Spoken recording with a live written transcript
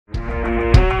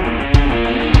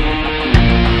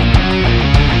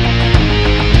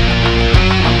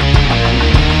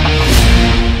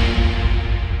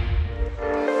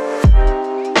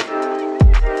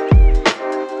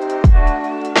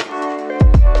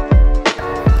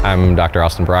I'm Dr.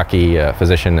 Austin Baraki, a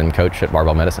physician and coach at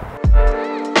Barbell Medicine.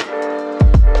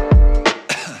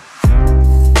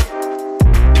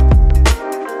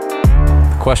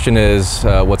 The question is,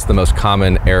 what's the most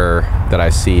common error that I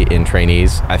see in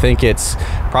trainees? I think it's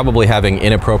probably having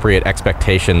inappropriate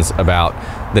expectations about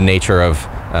the nature of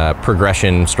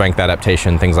progression, strength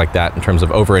adaptation, things like that, in terms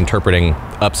of over-interpreting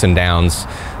ups and downs,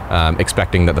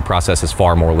 expecting that the process is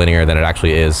far more linear than it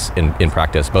actually is in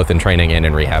practice, both in training and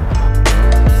in rehab.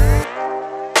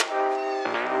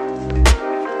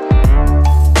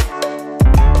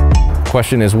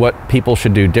 Question is what people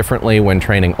should do differently when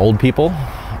training old people.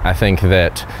 I think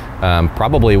that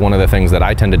probably one of the things that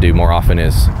I tend to do more often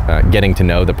is getting to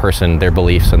know the person, their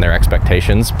beliefs and their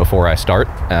expectations before I start,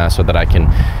 so that I can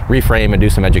reframe and do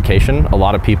some education. A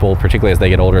lot of people, particularly as they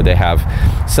get older, they have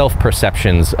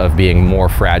self-perceptions of being more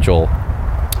fragile,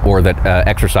 or that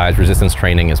exercise resistance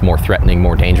training is more threatening,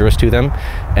 more dangerous to them.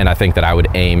 And I think that I would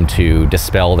aim to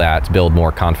dispel that, build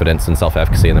more confidence and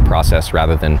self-efficacy in the process,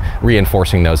 rather than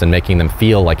reinforcing those and making them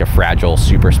feel like a fragile,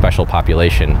 super special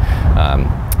population.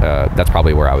 That's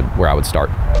probably where I would start.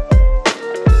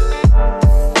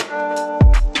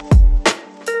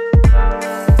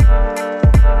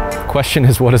 Question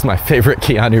is, what is my favorite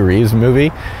Keanu Reeves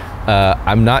movie?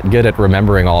 I'm not good at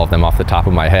remembering all of them off the top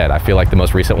of my head. I feel like the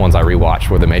most recent ones I rewatched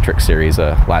were the Matrix series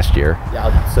last year.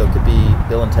 Yeah, so it could be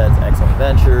Bill and Ted's Excellent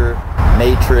Adventure,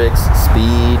 Matrix,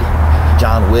 Speed,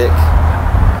 John Wick.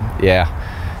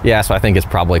 Yeah, so I think it's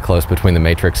probably close between the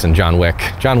Matrix and John Wick.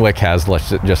 John Wick has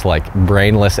just like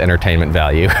brainless entertainment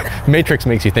value. Matrix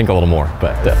makes you think a little more,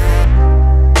 but...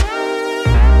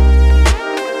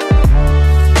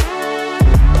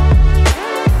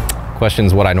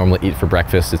 Questions what I normally eat for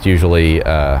breakfast. It's usually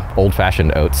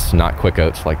old-fashioned oats, not quick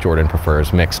oats like Jordan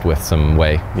prefers, mixed with some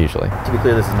whey, usually. To be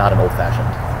clear, this is not an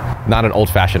old-fashioned. Not an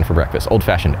old-fashioned for breakfast,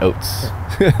 old-fashioned oats.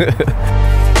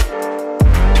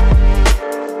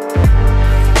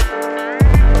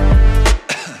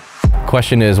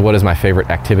 Question is, what is my favorite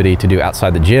activity to do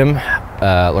outside the gym?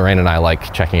 Lorraine and I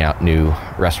like checking out new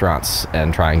restaurants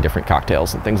and trying different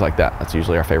cocktails and things like that. That's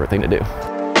usually our favorite thing to do.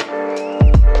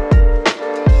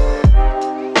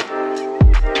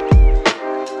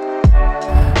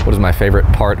 What is my favorite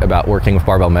part about working with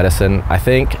Barbell Medicine? I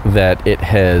think that it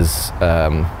has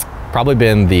probably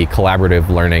been the collaborative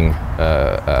learning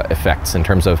effects, in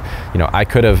terms of, I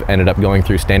could have ended up going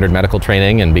through standard medical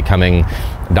training and becoming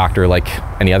a doctor like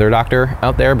any other doctor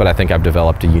out there, but I think I've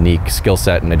developed a unique skill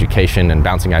set and education, and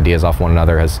bouncing ideas off one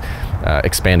another has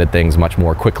expanded things much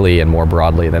more quickly and more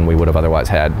broadly than we would have otherwise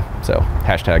had. So,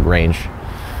 hashtag range.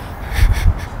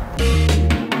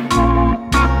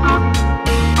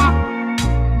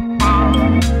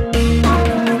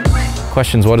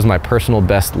 Questions, what is my personal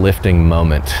best lifting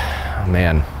moment?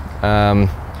 Man, I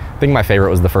think my favorite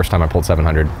was the first time I pulled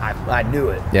 700. I knew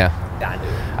it. Yeah. I knew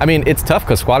it. I mean, it's tough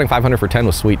because squatting 500 for 10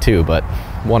 was sweet too, but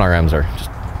 1RMs are just,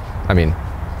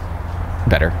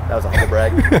 better. That was a humble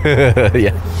brag.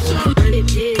 Yeah.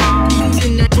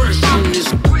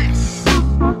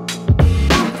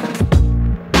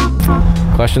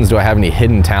 Questions, do I have any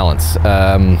hidden talents?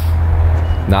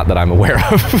 Not that I'm aware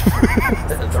of.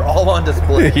 They're all on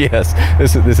display. Yes,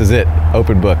 this is it.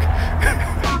 Open book.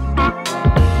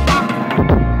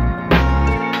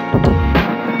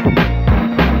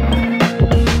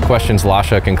 Questions,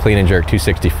 Lasha can clean and jerk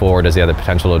 264. Does he have the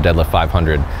potential to deadlift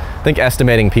 500? I think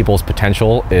estimating people's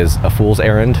potential is a fool's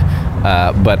errand,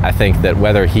 but I think that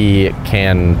whether he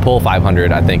can pull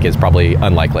 500, I think is probably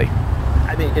unlikely.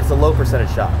 I mean, it's a low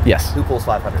percentage shot. Yes. Who pulls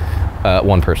 500?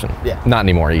 One person. Yeah. Not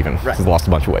anymore even. Right. He's lost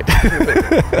a bunch of weight.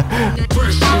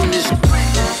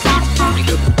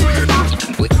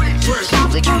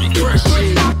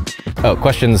 Oh,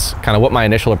 questions, kind of what my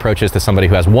initial approach is to somebody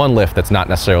who has one lift that's not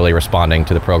necessarily responding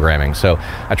to the programming. So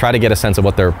I try to get a sense of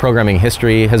what their programming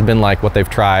history has been like, what they've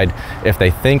tried, if they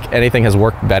think anything has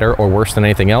worked better or worse than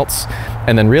anything else.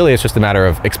 And then really it's just a matter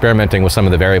of experimenting with some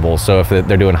of the variables. So if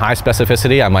they're doing high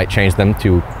specificity, I might change them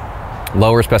to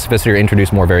lower specificity or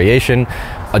introduce more variation,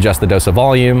 adjust the dose of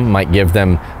volume, might give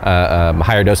them a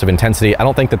higher dose of intensity. I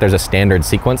don't think that there's a standard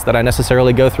sequence that I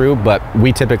necessarily go through, but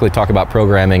we typically talk about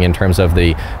programming in terms of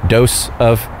the dose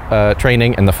of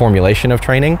training and the formulation of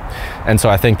training. And so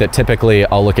I think that typically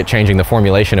I'll look at changing the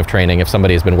formulation of training if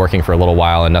somebody has been working for a little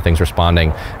while and nothing's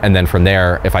responding. And then from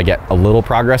there, if I get a little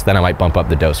progress, then I might bump up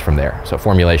the dose from there. So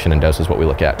formulation and dose is what we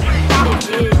look at.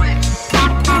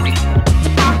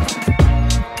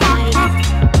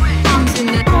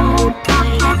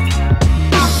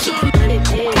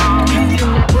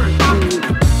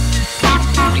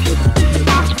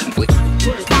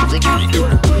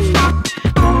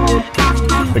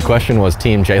 The The question was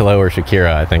Team J-Lo or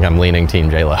Shakira. I think I'm leaning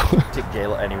Team J-Lo.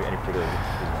 J-Lo, any particular reason?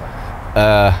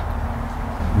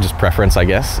 Just preference, I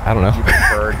guess. I don't know. You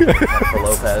prefer Jennifer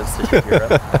Lopez to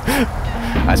Shakira?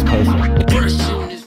 I suppose so.